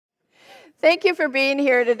Thank you for being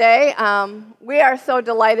here today. We are so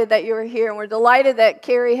delighted that you are here, and we're delighted that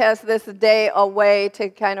Carrie has this day away to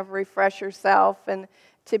kind of refresh herself and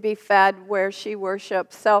to be fed where she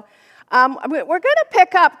worships. So we're going to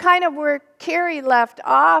pick up kind of where Carrie left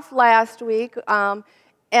off last week,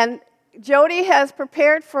 and Jody has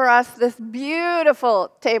prepared for us this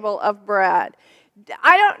beautiful table of bread.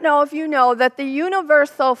 I don't know if you know that the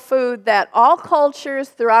universal food that all cultures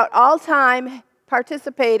throughout all time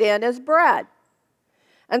participate in is bread.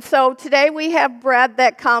 And so today we have bread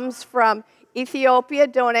that comes from Ethiopia.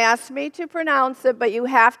 Don't ask me to pronounce it, but you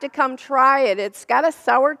have to come try it. It's got a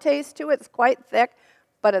sour taste to it. It's quite thick,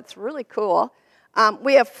 but it's really cool.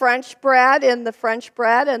 We have French bread and the French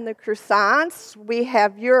bread and the croissants. We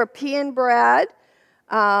have European bread.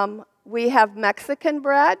 We have Mexican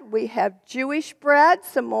bread. We have Jewish bread,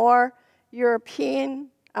 some more European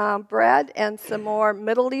bread, and some more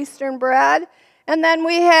Middle Eastern bread. And then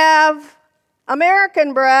we have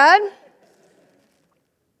American bread,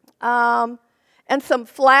 and some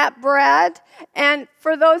flat bread. And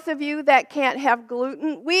for those of you that can't have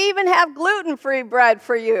gluten, we even have gluten-free bread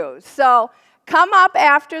for you. So come up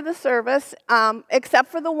after the service,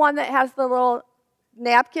 except for the one that has the little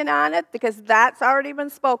napkin on it, because that's already been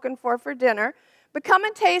spoken for dinner. But come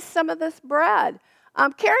and taste some of this bread.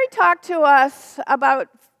 Carrie talked to us about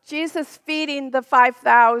Jesus feeding the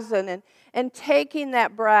 5,000 and taking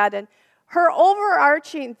that bread. And her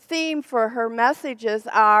overarching theme for her messages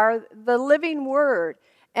are the living word,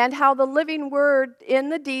 and how the living word in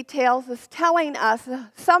the details is telling us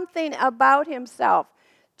something about himself,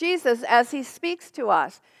 Jesus, as he speaks to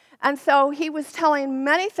us. And so he was telling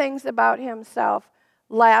many things about himself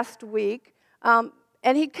last week.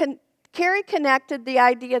 Carrie connected the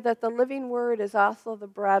idea that the living word is also the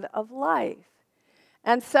bread of life.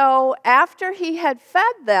 And so after he had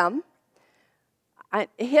fed them,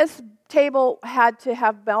 his table had to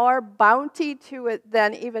have more bounty to it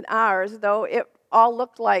than even ours, though it all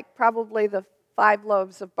looked like probably the 5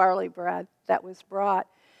 loaves of barley bread that was brought.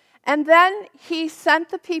 And then he sent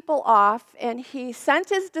the people off, and he sent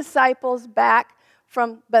his disciples back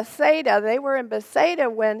from Bethsaida. They were in Bethsaida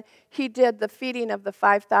when he did the feeding of the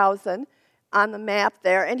 5,000 on the map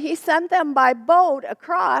there, and he sent them by boat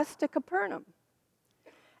across to Capernaum.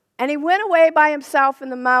 And he went away by himself in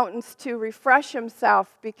the mountains to refresh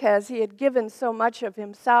himself, because he had given so much of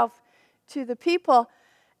himself to the people,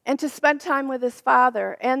 and to spend time with his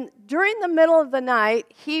Father. And during the middle of the night,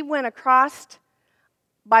 he went across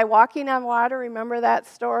by walking on water. Remember that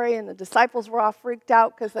story? And the disciples were all freaked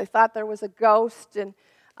out because they thought there was a ghost. And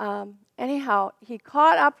anyhow, he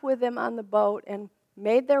caught up with them on the boat and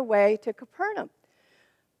made their way to Capernaum.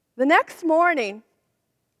 The next morning,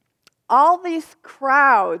 all these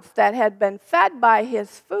crowds that had been fed by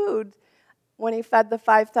his food when he fed the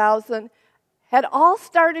 5,000 had all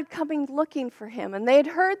started coming looking for him. And they'd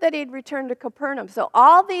heard that he'd returned to Capernaum. So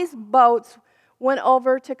all these boats went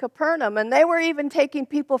over to Capernaum. And they were even taking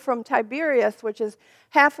people from Tiberias, which is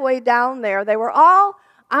halfway down there. They were all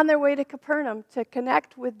on their way to Capernaum to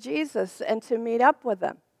connect with Jesus and to meet up with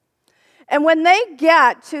him. And when they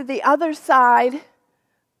get to the other side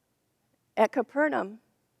at Capernaum,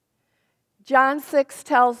 John 6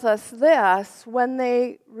 tells us this: when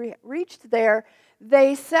they reached there,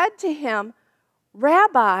 they said to him,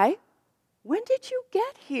 "Rabbi, when did you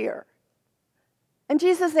get here?" And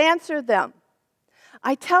Jesus answered them,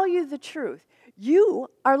 "I tell you the truth, you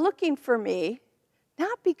are looking for me,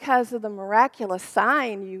 not because of the miraculous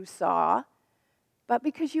sign you saw, but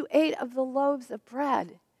because you ate of the loaves of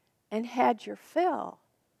bread and had your fill."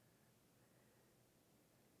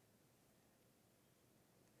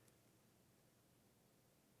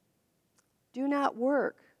 Do not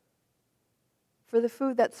work for the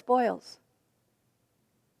food that spoils,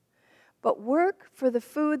 but work for the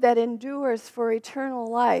food that endures for eternal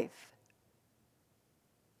life,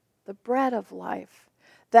 the bread of life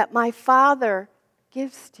that my Father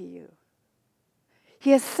gives to you.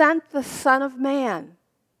 He has sent the Son of Man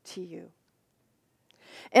to you.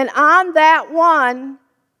 And on that one,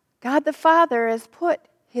 God the Father has put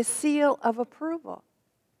his seal of approval.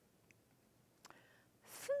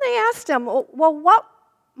 So they asked him, "Well, what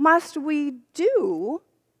must we do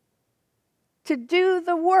to do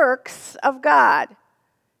the works of God?"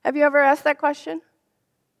 Have you ever asked that question?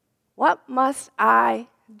 What must I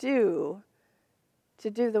do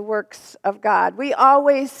to do the works of God? We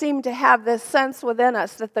always seem to have this sense within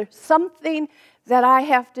us that there's something that I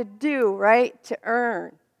have to do, right, to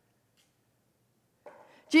earn.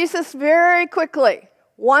 Jesus very quickly,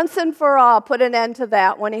 once and for all, put an end to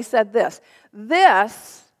that when he said this: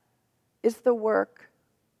 "This is the work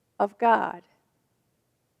of God,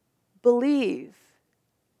 believe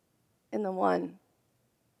in the one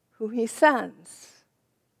who he sends.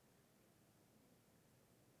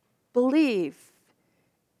 Believe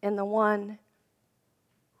in the one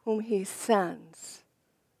whom he sends.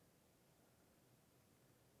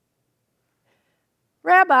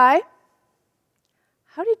 Rabbi,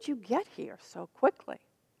 how did you get here so quickly?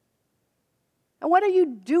 And what are you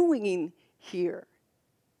doing here?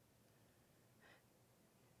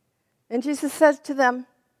 And Jesus says to them,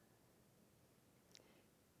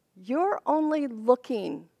 you're only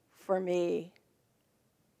looking for me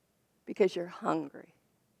because you're hungry.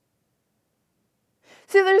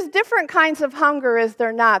 See, there's different kinds of hunger, is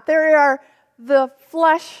there not? There are the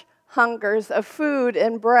flesh hungers of food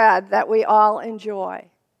and bread that we all enjoy.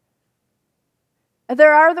 And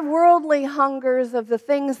there are the worldly hungers of the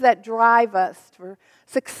things that drive us for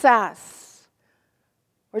success,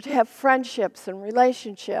 or to have friendships and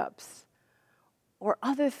relationships, or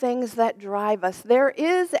other things that drive us. There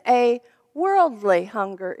is a worldly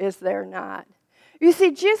hunger, is there not? You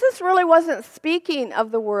see, Jesus really wasn't speaking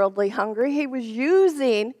of the worldly hunger. He was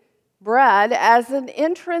using bread as an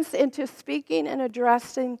entrance into speaking and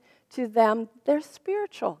addressing to them their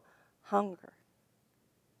spiritual hunger.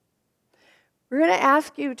 We're going to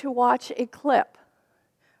ask you to watch a clip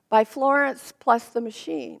by Florence Plus the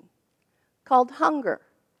Machine called Hunger.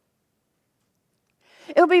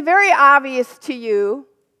 It'll be very obvious to you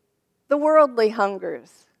the worldly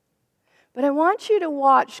hungers. But I want you to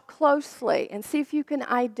watch closely and see if you can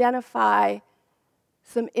identify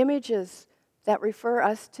some images that refer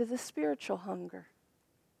us to the spiritual hunger.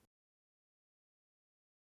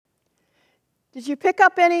 Did you pick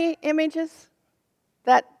up any images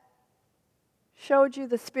that showed you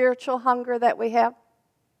the spiritual hunger that we have?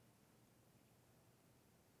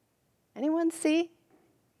 Anyone see?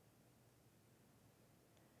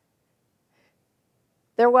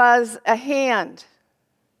 There was a hand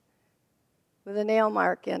with a nail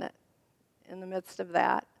mark in it in the midst of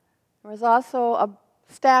that. There was also a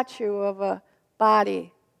statue of a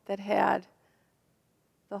body that had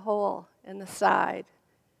the hole in the side.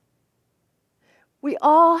 We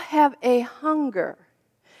all have a hunger.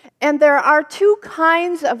 And there are two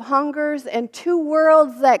kinds of hungers and two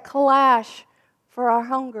worlds that clash for our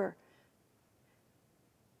hunger.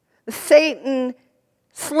 Satan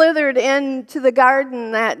slithered into the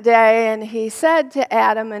garden that day and he said to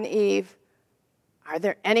Adam and Eve, are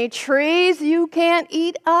there any trees you can't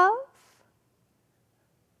eat of?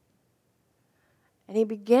 And he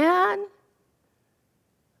began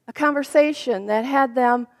a conversation that had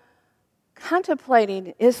them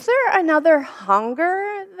contemplating, is there another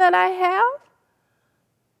hunger that I have?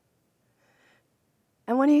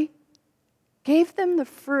 And when he gave them the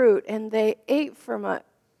fruit and they ate from it,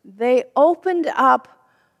 they opened up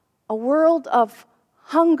a world of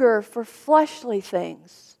hunger for fleshly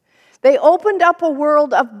things. They opened up a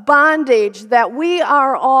world of bondage that we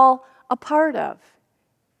are all a part of.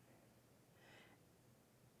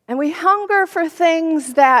 And we hunger for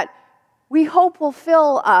things that we hope will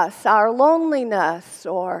fill us, our loneliness,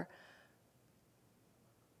 or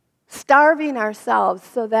starving ourselves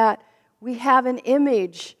so that we have an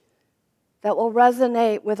image that will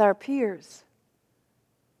resonate with our peers.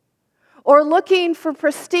 Or looking for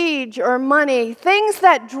prestige or money, things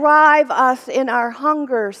that drive us in our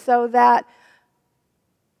hunger so that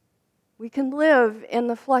we can live in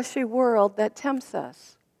the fleshy world that tempts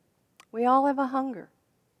us. We all have a hunger.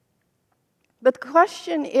 But the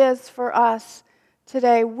question is for us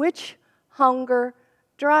today, which hunger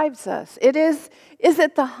drives us? Is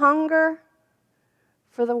it the hunger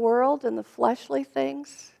for the world and the fleshly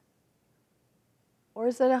things? Or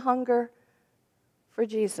is it a hunger for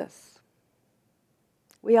Jesus?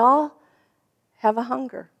 We all have a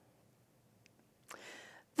hunger.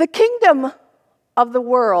 The kingdom of the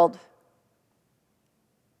world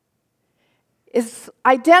is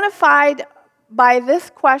identified by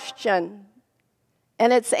this question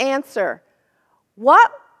and its answer.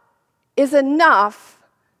 What is enough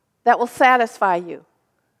that will satisfy you?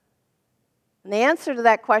 And the answer to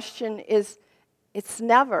that question is, it's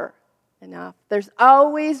never enough. There's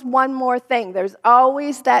always one more thing. There's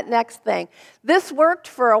always that next thing. This worked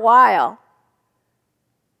for a while,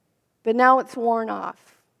 but now it's worn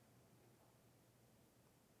off.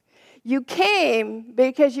 You came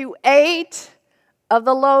because you ate of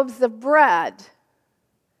the loaves of bread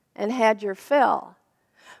and had your fill.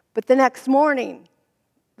 But the next morning,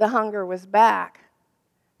 the hunger was back.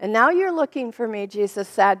 And now you're looking for me, Jesus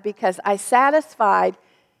said, because I satisfied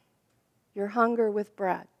your hunger with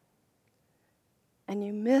bread. And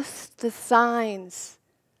you missed the signs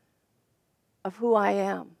of who I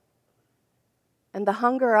am. and the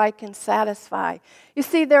hunger I can satisfy. You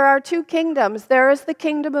see, there are two kingdoms. There is the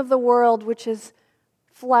kingdom of the world, which is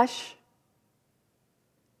flesh,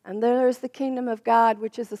 and there is the kingdom of God,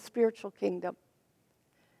 which is a spiritual kingdom.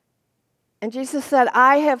 And Jesus said,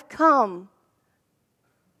 I have come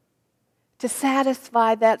to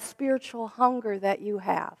satisfy that spiritual hunger that you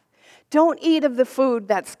have. Don't eat of the food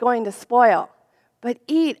that's going to spoil, but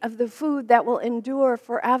eat of the food that will endure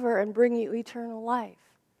forever and bring you eternal life.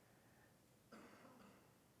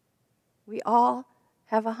 We all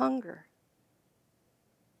have a hunger.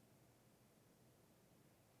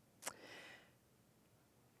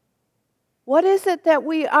 What is it that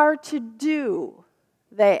we are to do,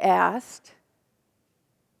 they asked,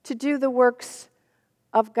 to do the works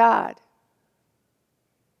of God?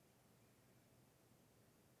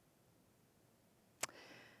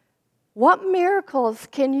 What miracles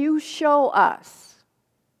can you show us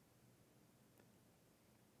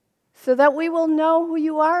so that we will know who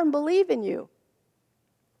you are and believe in you?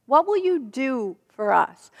 What will you do for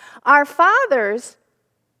us? Our fathers,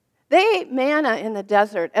 they ate manna in the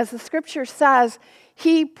desert. As the scripture says,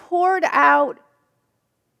 he poured out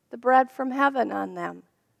the bread from heaven on them.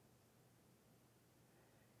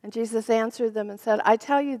 And Jesus answered them and said, I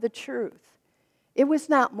tell you the truth. It was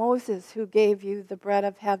not Moses who gave you the bread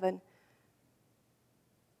of heaven,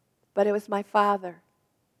 but it was my Father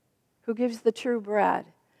who gives the true bread.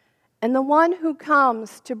 And the one who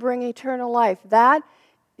comes to bring eternal life, that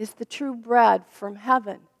is the true bread from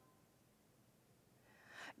heaven.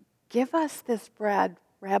 Give us this bread,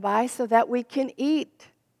 Rabbi, so that we can eat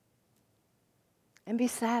and be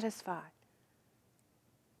satisfied.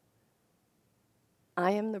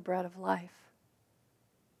 I am the bread of life.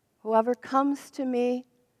 Whoever comes to me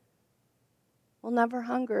will never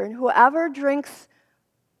hunger, and whoever drinks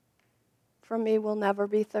from me will never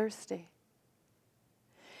be thirsty.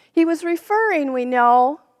 He was referring, we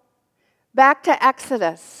know, back to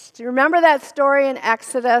Exodus. Do you remember that story in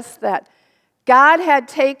Exodus that God had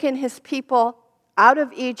taken his people out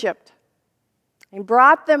of Egypt and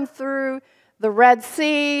brought them through the Red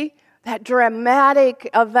Sea, that dramatic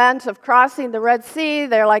event of crossing the Red Sea?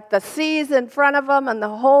 They're like the sea's in front of them and the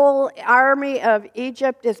whole army of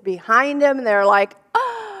Egypt is behind them. And they're like,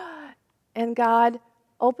 ah! And God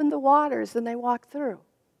opened the waters and they walked through.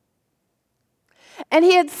 And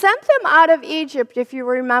he had sent them out of Egypt, if you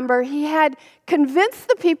remember. He had convinced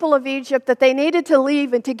the people of Egypt that they needed to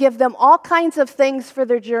leave and to give them all kinds of things for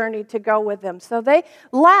their journey to go with them. So they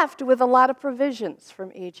left with a lot of provisions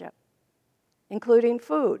from Egypt, including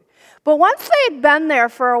food. But once they had been there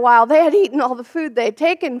for a while, they had eaten all the food they had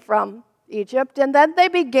taken from Egypt, and then they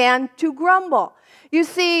began to grumble. You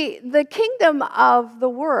see, the kingdom of the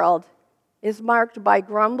world is marked by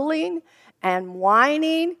grumbling and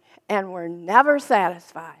whining, and we're never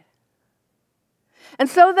satisfied. And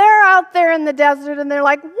so they're out there in the desert, and they're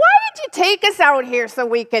like, why did you take us out here so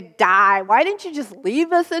we could die? Why didn't you just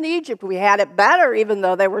leave us in Egypt? We had it better, even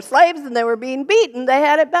though they were slaves and they were being beaten. They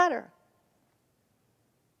had it better.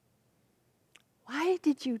 Why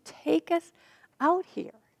did you take us out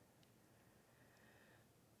here?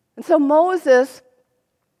 And so Moses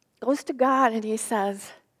goes to God and he says,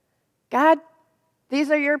 God, these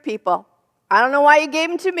are your people. I don't know why you gave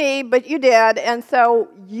them to me, but you did. And so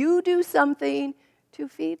you do something to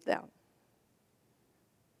feed them.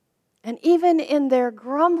 And even in their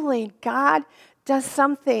grumbling, God does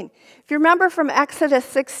something. If you remember from Exodus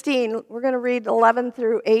 16, we're going to read 11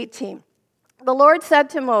 through 18. The Lord said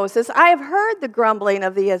to Moses, I have heard the grumbling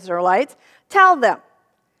of the Israelites. Tell them,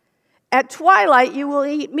 at twilight you will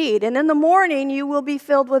eat meat, and in the morning you will be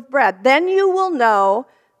filled with bread. Then you will know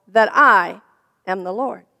that I am the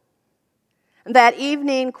Lord. And that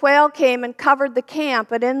evening quail came and covered the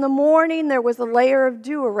camp, and in the morning there was a layer of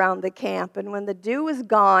dew around the camp. And when the dew was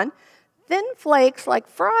gone, thin flakes like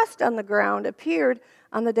frost on the ground appeared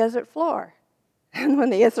on the desert floor. And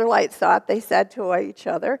when the Israelites saw it, they said to each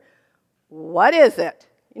other, what is it?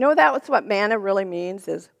 You know, that's what manna really means,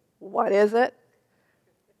 is what is it?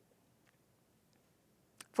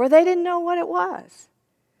 For they didn't know what it was.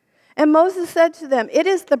 And Moses said to them, it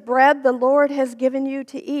is the bread the Lord has given you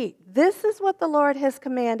to eat. This is what the Lord has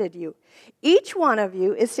commanded you. Each one of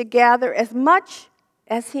you is to gather as much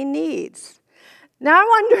as he needs. Now I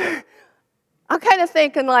wonder, I'm kind of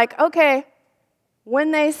thinking like, okay,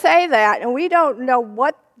 when they say that, and we don't know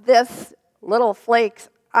what this little flakes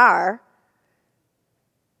are,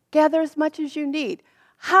 gather as much as you need.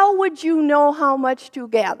 How would you know how much to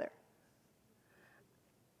gather?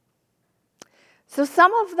 So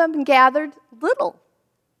some of them gathered little,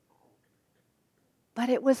 but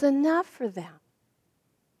it was enough for them.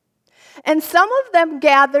 And some of them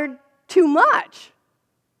gathered too much.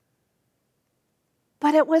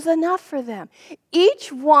 But it was enough for them.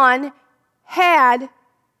 Each one had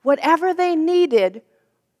whatever they needed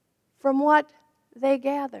from what they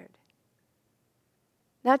gathered.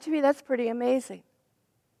 Now, to me, that's pretty amazing.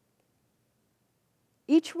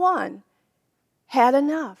 Each one had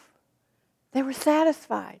enough. They were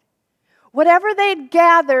satisfied. Whatever they'd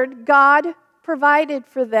gathered, God provided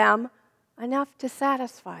for them enough to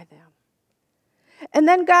satisfy them. And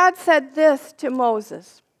then God said this to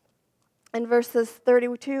Moses in verses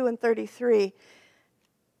 32 and 33.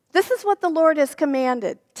 This is what the Lord has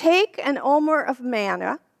commanded. Take an omer of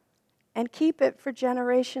manna and keep it for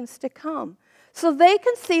generations to come, so they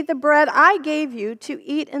can see the bread I gave you to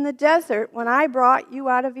eat in the desert when I brought you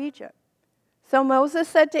out of Egypt. So Moses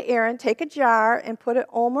said to Aaron, take a jar and put an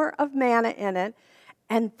omer of manna in it,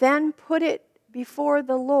 and then put it before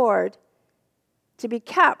the Lord to be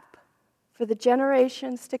kept for the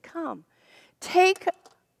generations to come. Take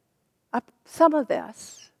up some of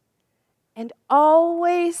this and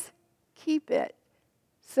always keep it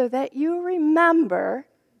so that you remember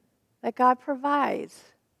that God provides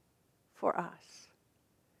for us.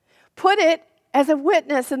 Put it as a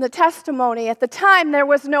witness in the testimony. At the time, there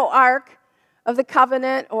was no ark of the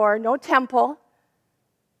covenant or no temple.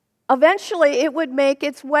 Eventually, it would make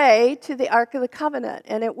its way to the Ark of the Covenant,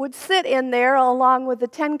 and it would sit in there along with the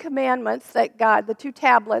 10 Commandments that God, the 2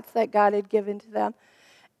 tablets that God had given to them,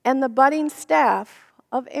 and the budding staff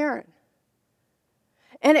of Aaron.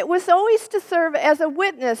 And it was always to serve as a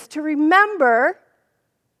witness, to remember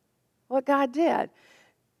what God did.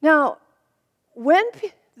 Now, when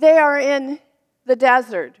they are in the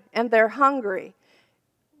desert and they're hungry,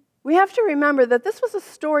 we have to remember that this was a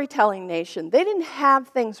storytelling nation. They didn't have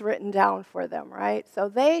things written down for them, right? So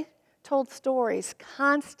they told stories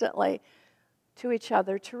constantly to each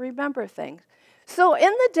other to remember things. So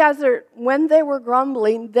in the desert, when they were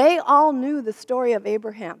grumbling, they all knew the story of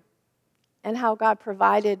Abraham and how God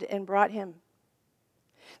provided and brought him.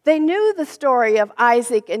 They knew the story of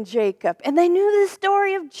Isaac and Jacob, and they knew the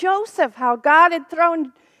story of Joseph, how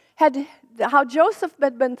Joseph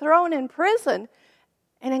had been thrown in prison.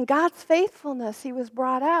 And in God's faithfulness, he was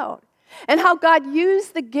brought out. And how God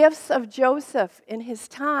used the gifts of Joseph in his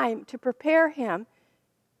time to prepare him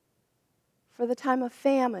for the time of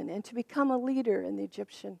famine and to become a leader in the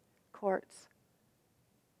Egyptian courts.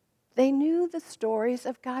 They knew the stories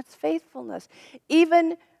of God's faithfulness,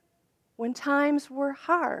 even when times were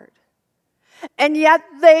hard. And yet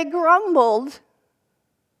they grumbled.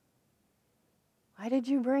 Why did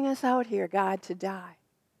you bring us out here, God, to die?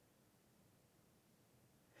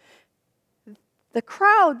 The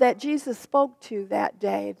crowd that Jesus spoke to that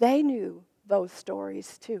day, they knew those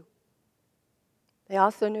stories too. They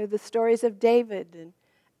also knew the stories of David and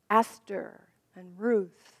Esther and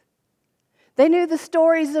Ruth. They knew the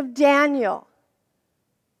stories of Daniel.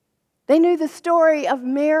 They knew the story of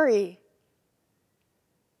Mary.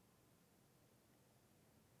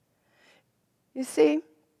 You see,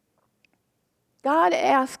 God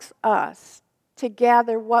asks us to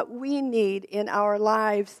gather what we need in our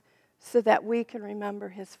lives so that we can remember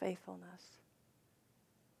his faithfulness.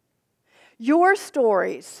 Your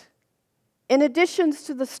stories, in addition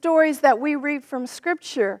to the stories that we read from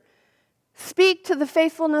Scripture, speak to the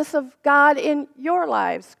faithfulness of God in your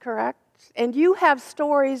lives, correct? And you have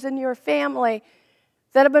stories in your family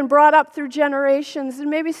that have been brought up through generations, and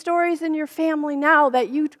maybe stories in your family now that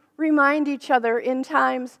you remind each other in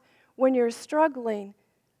times when you're struggling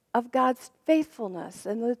of God's faithfulness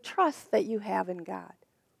and the trust that you have in God.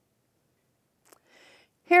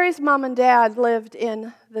 Harry's mom and dad lived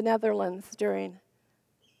in the Netherlands during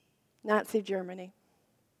Nazi Germany.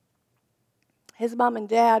 His mom and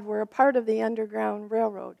dad were a part of the Underground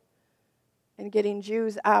Railroad in getting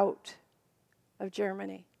Jews out of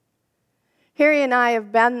Germany. Harry and I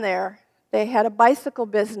have been there. They had a bicycle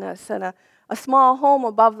business and a small home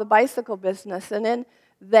above the bicycle business, and in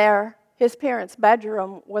there, his parents'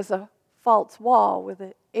 bedroom was a false wall with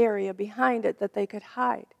an area behind it that they could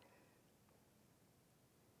hide.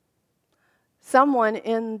 Someone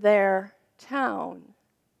in their town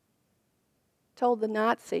told the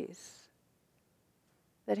Nazis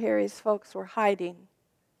that Harry's folks were hiding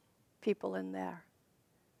people in there.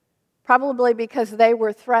 Probably because they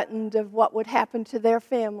were threatened of what would happen to their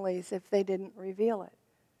families if they didn't reveal it.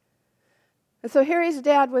 And so Harry's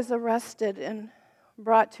dad was arrested and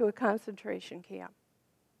brought to a concentration camp.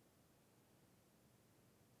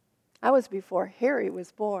 That was before Harry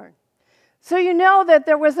was born. So you know that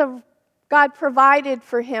God provided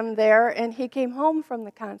for him there, and he came home from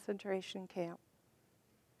the concentration camp.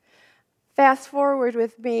 Fast forward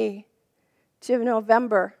with me to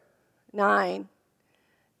November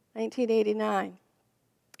 1989.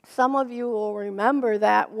 Some of you will remember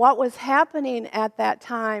that what was happening at that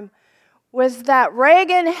time was that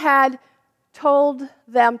Reagan had told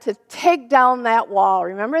them to take down that wall.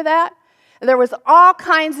 Remember that? And there was all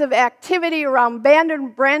kinds of activity around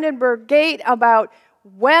Brandenburg Gate about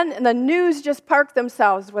when, and the news just parked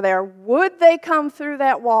themselves there. Would they come through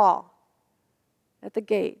that wall at the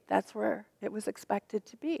gate? That's where it was expected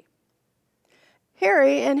to be.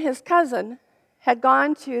 Harry and his cousin had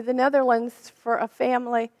gone to the Netherlands for a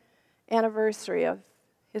family anniversary of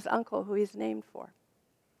his uncle, who he's named for.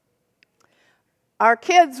 Our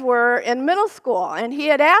kids were in middle school, and he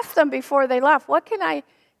had asked them before they left, what can I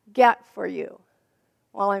get for you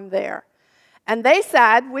while I'm there? And they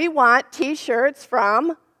said, we want T-shirts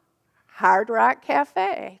from Hard Rock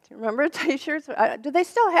Cafe. Do you remember T-shirts? Do they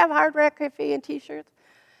still have Hard Rock Cafe and T-shirts?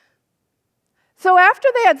 So after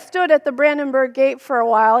they had stood at the Brandenburg Gate for a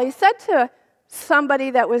while, he said to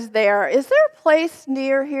somebody that was there, is there a place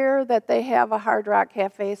near here that they have a Hard Rock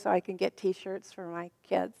Cafe so I can get T-shirts for my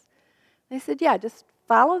kids? They said, yeah, just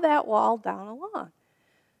follow that wall down along.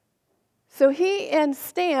 So he and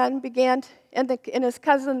Stan began, and his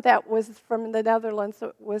cousin that was from the Netherlands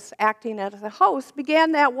that was acting as a host,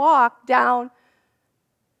 began that walk down.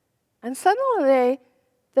 And suddenly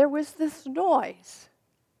there was this noise.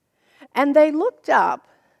 And they looked up,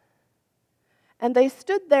 and they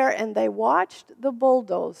stood there and they watched the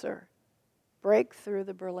bulldozer break through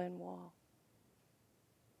the Berlin Wall.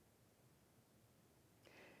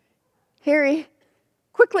 Harry,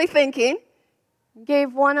 quickly thinking,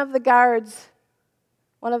 gave one of the guards,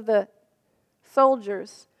 one of the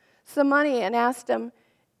soldiers, some money and asked him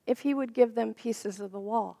if he would give them pieces of the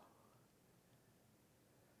wall.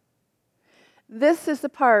 This is the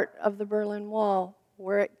part of the Berlin Wall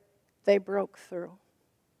where they broke through.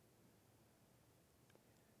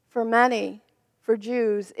 For many, for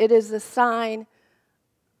Jews, it is a sign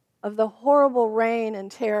of the horrible reign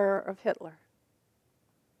and terror of Hitler.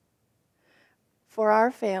 For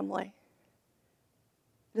our family,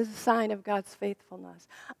 it is a sign of God's faithfulness.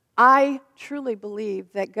 I truly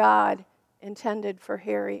believe that God intended for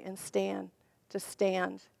Harry and Stan to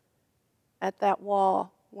stand at that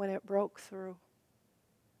wall when it broke through.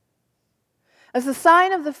 As a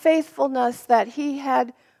sign of the faithfulness that he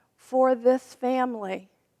had for this family,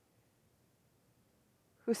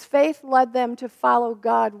 whose faith led them to follow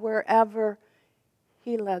God wherever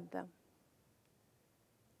he led them,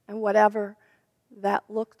 and whatever that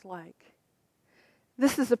looked like.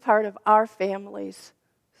 This is a part of our family's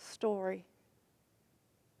story.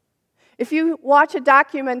 If you watch a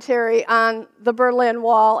documentary on the Berlin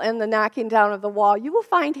Wall and the knocking down of the wall, you will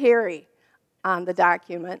find Harry on the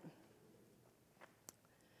document.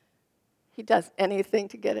 He does anything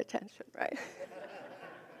to get attention, right?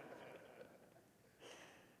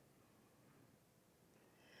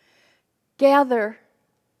 Gather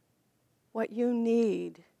what you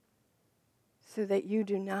need so that you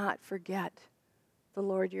do not forget the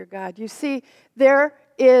Lord your God. You see, there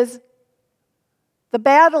is the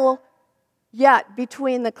battle yet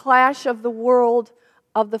between the clash of the world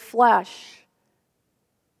of the flesh,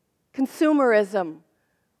 consumerism,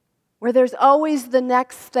 where there's always the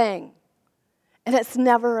next thing, and it's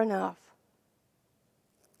never enough.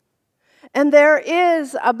 And there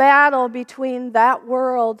is a battle between that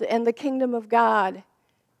world and the kingdom of God,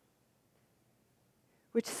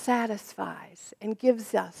 which satisfies and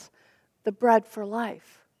gives us the bread for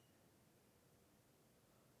life.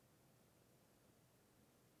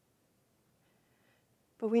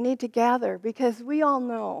 But we need to gather because we all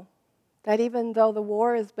know that even though the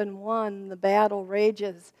war has been won, the battle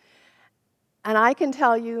rages. And I can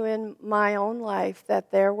tell you in my own life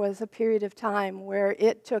that there was a period of time where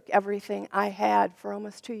it took everything I had for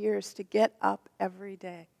almost 2 years to get up every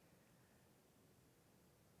day.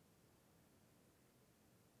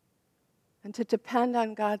 And to depend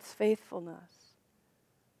on God's faithfulness.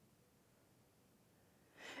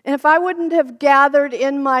 And if I wouldn't have gathered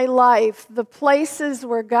in my life the places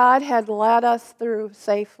where God had led us through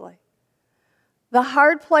safely, the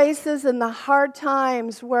hard places and the hard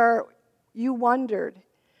times where you wondered,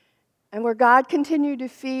 and where God continued to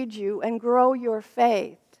feed you and grow your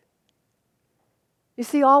faith. You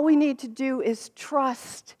see, all we need to do is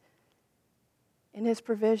trust in His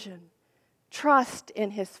provision, trust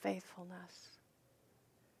in His faithfulness.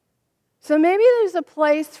 So maybe there's a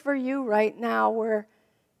place for you right now where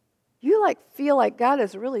you feel like God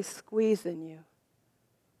is really squeezing you.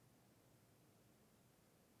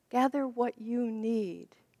 Gather what you need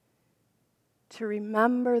to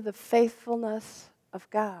remember the faithfulness of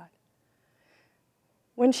God.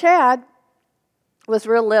 When Chad was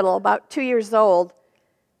real little, about 2 years old,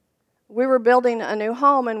 we were building a new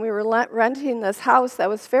home and we were renting this house that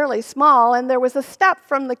was fairly small, and there was a step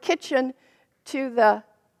from the kitchen to the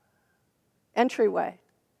entryway.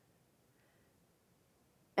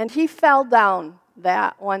 And he fell down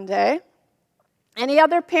that one day. Any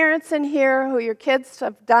other parents in here who your kids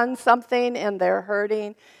have done something and they're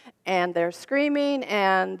hurting and they're screaming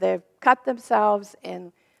and they've cut themselves,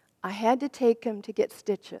 and I had to take him to get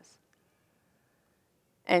stitches.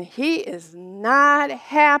 And he is not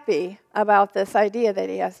happy about this idea that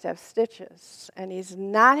he has to have stitches. And he's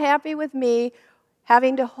not happy with me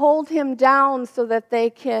having to hold him down so that they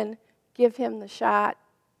can give him the shot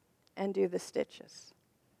and do the stitches.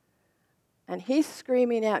 And he's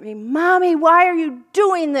screaming at me, "Mommy, why are you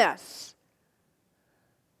doing this?"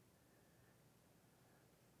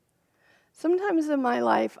 Sometimes in my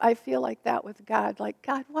life, I feel like that with God. Like,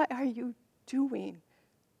 God, why are you doing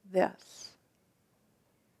this?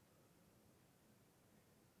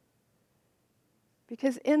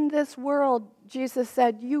 Because in this world, Jesus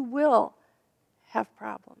said, you will have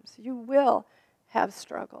problems. You will have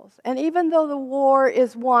struggles. And even though the war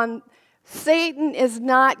is won, Satan is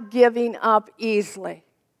not giving up easily.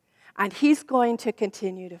 And he's going to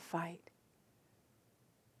continue to fight.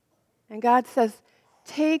 And God says,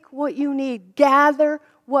 take what you need. Gather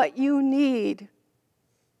what you need.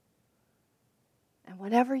 And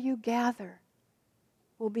whatever you gather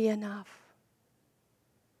will be enough.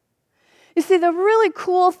 You see, the really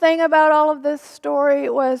cool thing about all of this story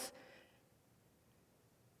was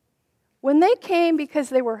when they came because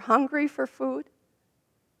they were hungry for food,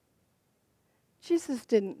 Jesus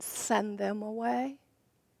didn't send them away.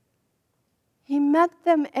 He met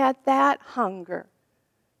them at that hunger.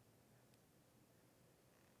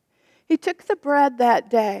 He took the bread that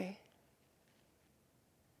day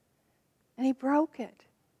and he broke it.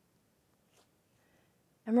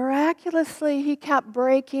 And miraculously, he kept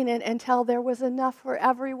breaking it until there was enough for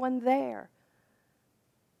everyone there.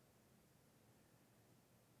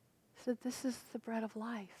 He said, this is the bread of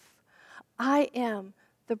life. I am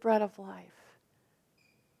the bread of life.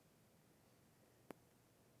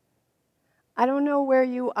 I don't know where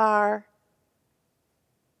you are.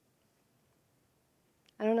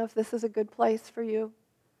 I don't know if this is a good place for you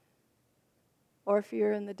or if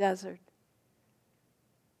you're in the desert.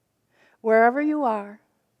 Wherever you are,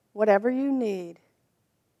 whatever you need,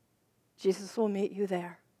 Jesus will meet you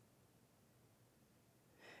there.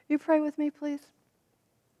 You pray with me, please?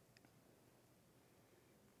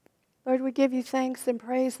 Lord, we give you thanks and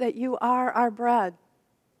praise that you are our bread.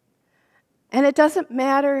 And it doesn't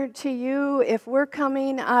matter to you if we're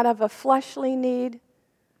coming out of a fleshly need,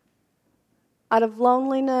 out of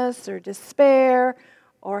loneliness or despair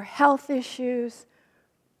or health issues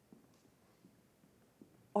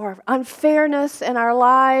or unfairness in our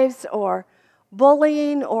lives or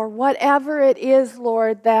bullying or whatever it is,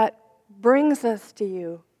 Lord, that brings us to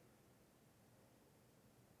you.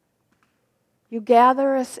 You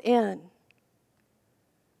gather us in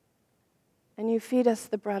and you feed us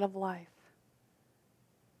the bread of life.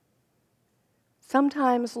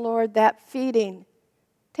 Sometimes, Lord, that feeding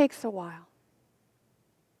takes a while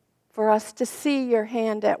for us to see your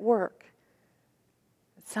hand at work.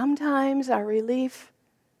 Sometimes our relief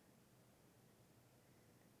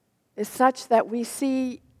is such that we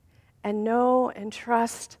see and know and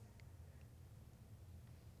trust.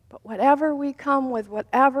 But whatever we come with,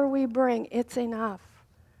 whatever we bring, it's enough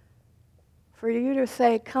for you to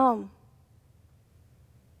say, come,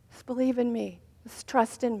 let's believe in me, let's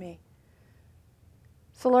trust in me.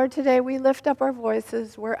 So Lord, today we lift up our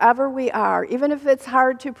voices wherever we are, even if it's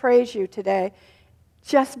hard to praise you today,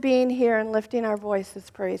 just being here and lifting our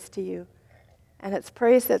voices praise to you. And it's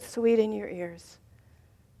praise that's sweet in your ears.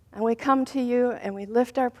 And we come to you and we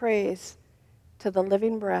lift our praise to the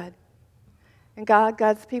living bread. And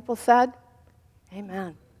God's people said,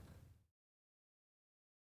 amen.